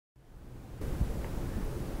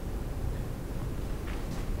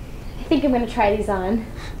think I'm gonna try these on.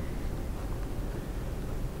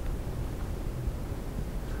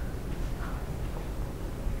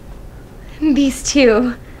 These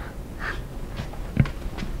two.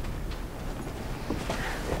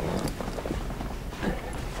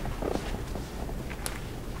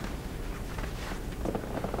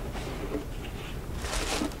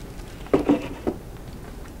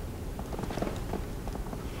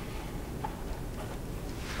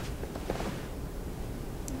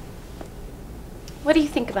 What do you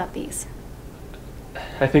think about these?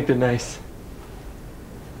 I think they're nice.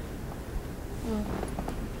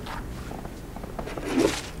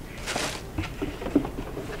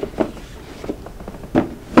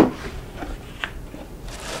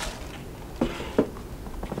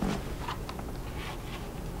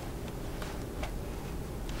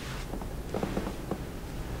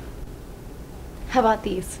 How about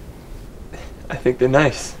these? I think they're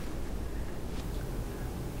nice.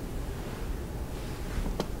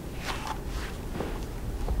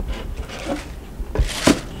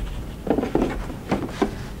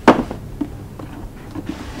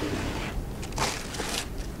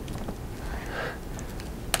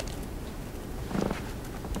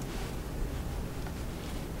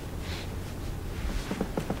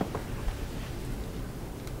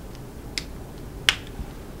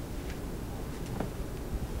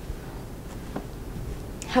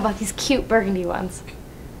 How about these cute burgundy ones?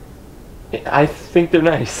 I think they're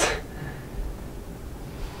nice.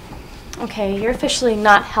 Okay, you're officially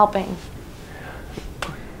not helping.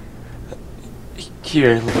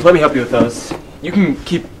 Here, let me help you with those. You can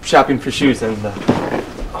keep shopping for shoes and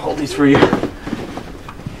I'll hold these for you.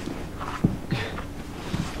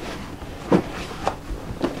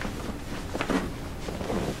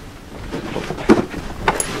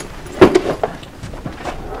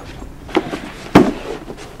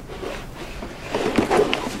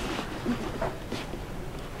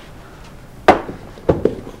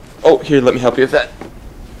 Oh, here, let me help you with that.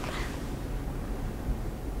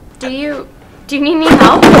 Do you need any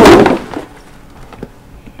help?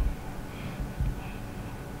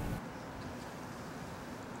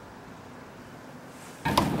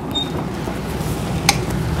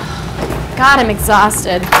 God, I'm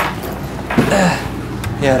exhausted.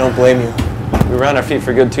 Yeah, I don't blame you. We were on our feet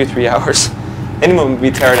for a good 2-3 hours. Anyone would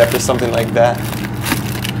be tired after something like that.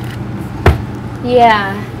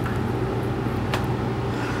 Yeah.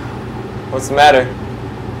 What's the matter?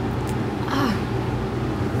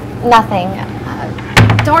 Nothing.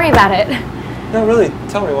 Don't worry about it. No, really,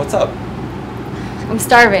 tell me, what's up? I'm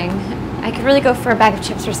starving. I could really go for a bag of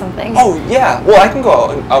chips or something. Oh, yeah. Well, I can go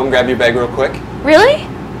out and grab your bag real quick. Really?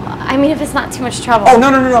 I mean, if it's not too much trouble. Oh, no.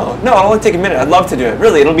 No, it'll only take a minute. I'd love to do it.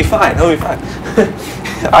 Really, it'll be fine. It'll be fine.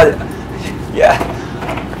 Yeah.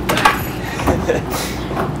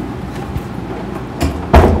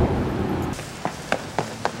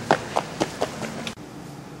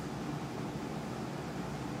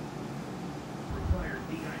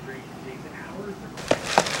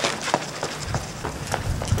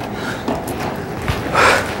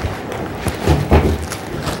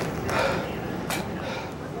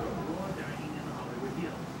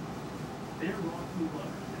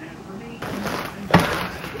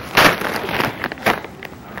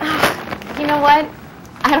 You know what?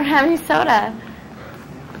 I don't have any soda.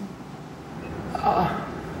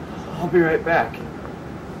 I'll be right back.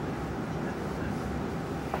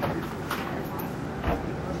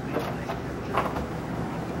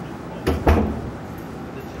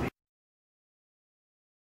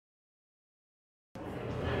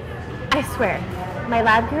 I swear, my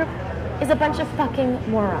lab group is a bunch of fucking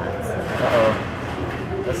morons.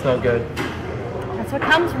 Uh-oh. That's no good. That's what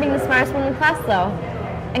comes from being the smartest one in class, though.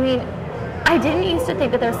 I mean, I didn't used to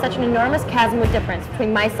think that there was such an enormous chasm of difference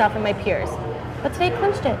between myself and my peers, but today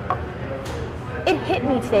clinched it. It hit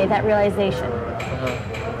me today, that realization.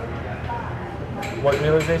 What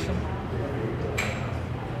realization?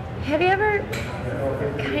 Have you ever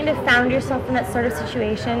kind of found yourself in that sort of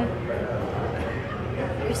situation?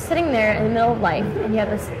 You're sitting there in the middle of life and you have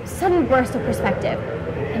this sudden burst of perspective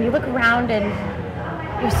and you look around and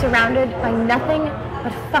you're surrounded by nothing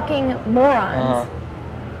but fucking morons.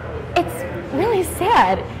 It's really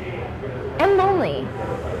sad and lonely.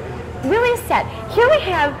 Really sad. Here we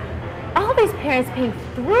have all these parents paying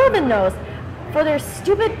through the nose for their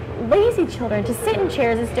stupid, lazy children to sit in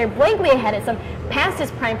chairs and stare blankly ahead at some past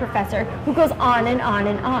his prime professor who goes on and on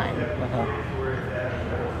and on.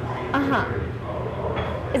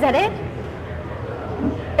 Is that it?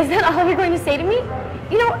 Is that all you're going to say to me?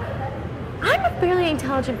 You know, I'm a fairly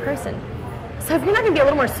intelligent person. So if you're not going to be a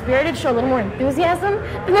little more spirited, show a little more enthusiasm,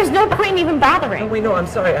 then there's no point in even bothering. Oh, wait, no, I'm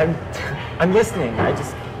sorry. I'm listening.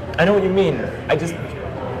 I know what you mean.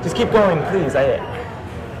 Just keep going, please.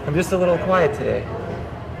 I'm just a little quiet today.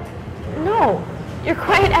 No, you're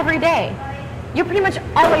quiet every day. You're pretty much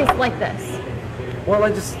always like this. Well,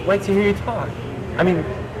 I just like to hear you talk. I mean,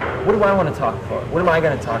 what do I want to talk for? What am I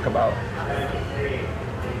going to talk about?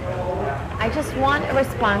 I just want a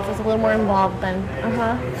response that's a little more involved than,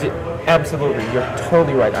 Absolutely, you're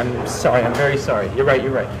totally right. I'm sorry, I'm very sorry. You're right.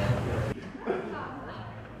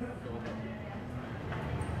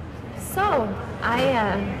 So,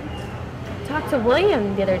 I talked to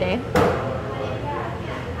William the other day.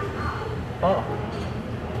 Oh.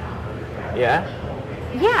 Yeah?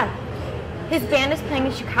 Yeah. His band is playing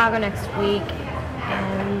in Chicago next week,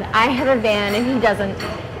 and I have a van and he doesn't.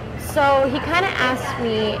 So he kind of asked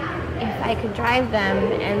me if I could drive them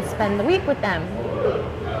and spend the week with them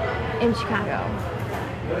in Chicago.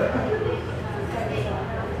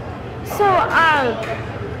 So,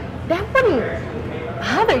 that wouldn't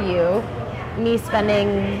bother you, me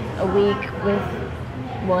spending a week with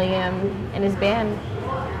William and his band,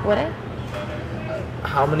 would it?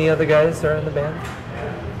 How many other guys are in the band?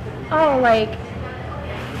 Oh, like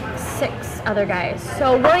 6 other guys.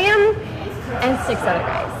 So William and 6 other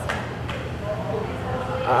guys.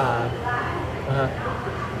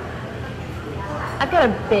 I've got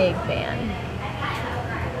a big band.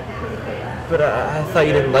 But I thought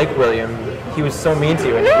you didn't like William. He was so mean to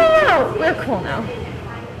you. No, we're cool now.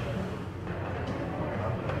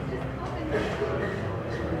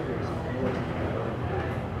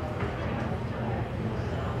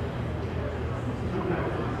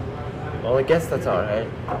 Well, I guess that's all right.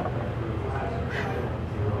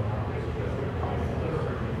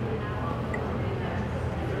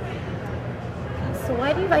 So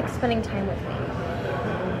why do you like spending time with me?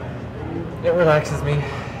 It relaxes me.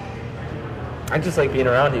 I just like being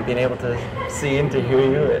around you, being able to see into who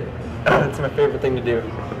you are. It's my favorite thing to do.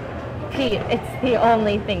 Pete, it's the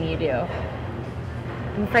only thing you do.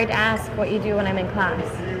 I'm afraid to ask what you do when I'm in class.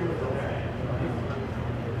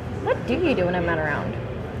 What do you do when I'm not around?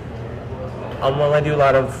 Well, I do a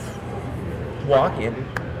lot of walking.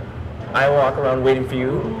 I walk around waiting for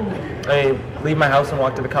you. I leave my house and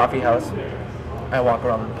walk to the coffee house. I walk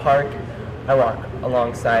around the park. I walk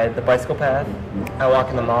alongside the bicycle path. I walk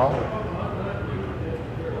in the mall.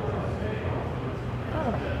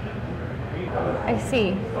 Oh, I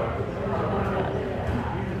see.